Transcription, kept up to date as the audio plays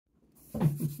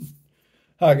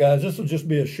Hi guys, this will just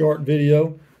be a short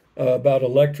video about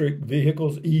electric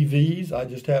vehicles, EVs. I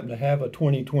just happen to have a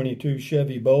 2022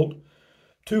 Chevy Bolt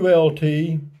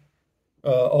 2LT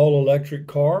all-electric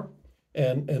car.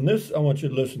 And this I want you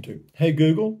to listen to. Hey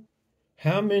Google,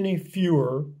 how many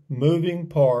fewer moving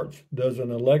parts does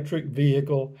an electric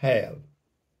vehicle have?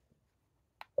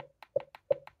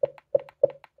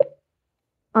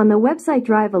 On the website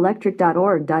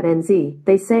driveelectric.org.nz,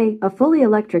 they say, a fully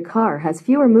electric car has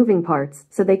fewer moving parts,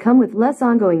 so they come with less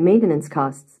ongoing maintenance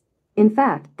costs. In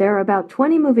fact, there are about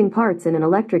 20 moving parts in an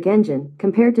electric engine,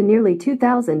 compared to nearly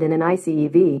 2,000 in an ICE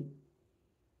EV.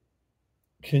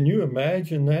 Can you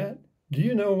imagine that? Do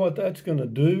you know what that's going to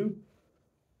do?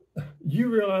 You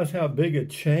realize how big a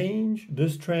change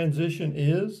this transition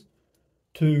is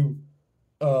to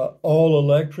all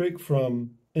electric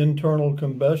from internal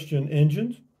combustion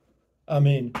engines? I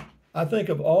mean, I think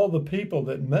of all the people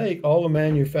that make, all the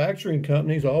manufacturing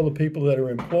companies, all the people that are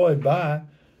employed by,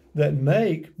 that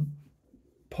make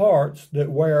parts that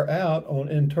wear out on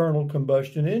internal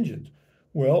combustion engines.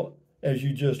 Well, as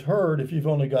you just heard, if you've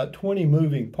only got 20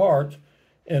 moving parts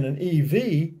in an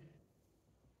EV,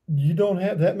 you don't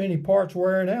have that many parts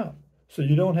wearing out. So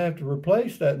you don't have to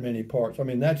replace that many parts. I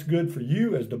mean, that's good for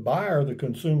you as the buyer, the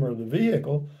consumer of the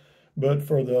vehicle, but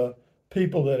for the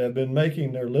people that have been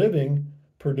making their living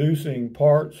producing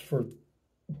parts for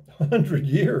 100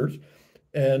 years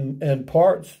and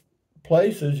parts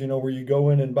places, you know, where you go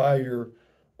in and buy your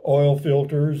oil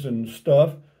filters and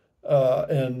stuff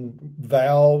and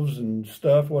valves and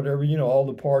stuff, whatever, you know, all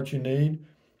the parts you need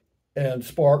and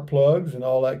spark plugs and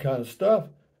all that kind of stuff.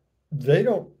 They're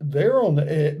on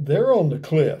the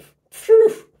cliff.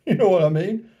 You know what I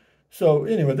mean? So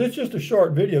anyway, this is just a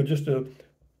short video just to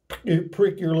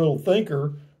prick your little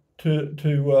thinker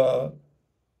to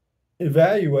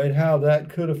evaluate how that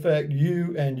could affect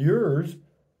you and yours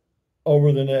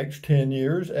over the next 10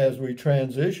 years as we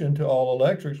transition to all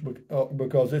electrics,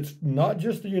 because it's not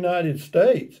just the United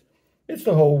States, it's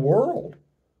the whole world.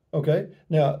 Okay,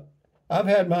 now I've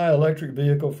had my electric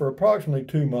vehicle for approximately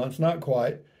 2 months, not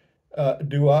quite.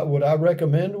 Would I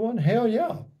recommend one? Hell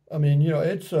yeah. I mean, you know,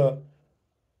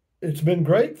 it's been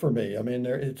great for me. I mean,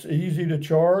 it's easy to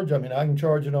charge. I mean, I can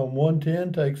charge it on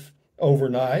 110, takes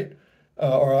overnight,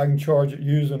 or I can charge it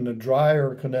using the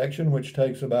dryer connection, which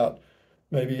takes about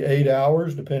maybe 8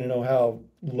 hours, depending on how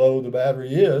low the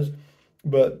battery is.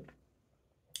 But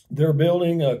they're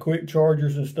building quick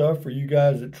chargers and stuff for you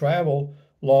guys that travel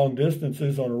long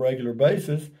distances on a regular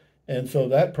basis. And so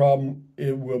that problem,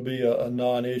 it will be a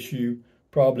non-issue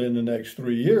probably in the next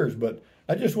 3 years. But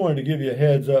I just wanted to give you a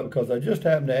heads up because I just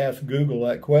happened to ask Google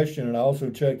that question, and I also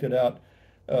checked it out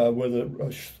with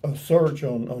a search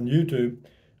on YouTube,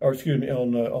 or excuse me,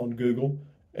 on Google.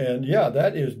 And yeah,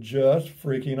 that is just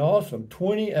freaking awesome.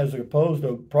 20 as opposed to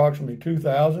approximately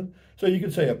 2,000. So you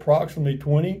could say approximately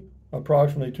 20,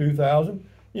 approximately 2,000.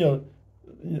 You know,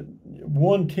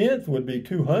 1/10 would be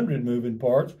 200 moving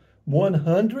parts.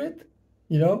 100th,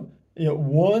 you know,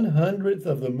 1/100th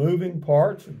of the moving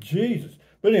parts. Jesus.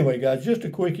 But anyway, guys, just a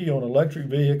quickie on electric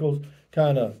vehicles,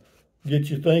 kind of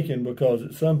get you thinking, because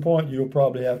at some point you'll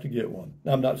probably have to get one.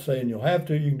 I'm not saying you'll have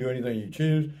to. You can do anything you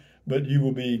choose, but you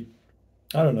will be,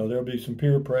 I don't know, there'll be some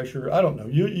peer pressure. I don't know.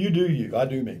 You do you. I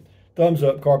do me. Thumbs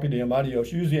up, carpe diem,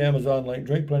 adios. Use the Amazon link,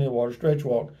 drink plenty of water, stretch,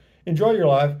 walk, enjoy your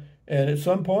life. And at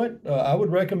some point, I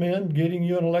would recommend getting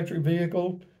you an electric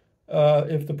vehicle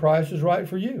if the price is right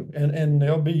for you. And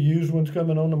there'll be used ones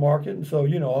coming on the market. And so,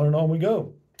 you know, on and on we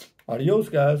go. Adios,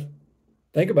 guys.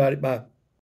 Think about it. Bye.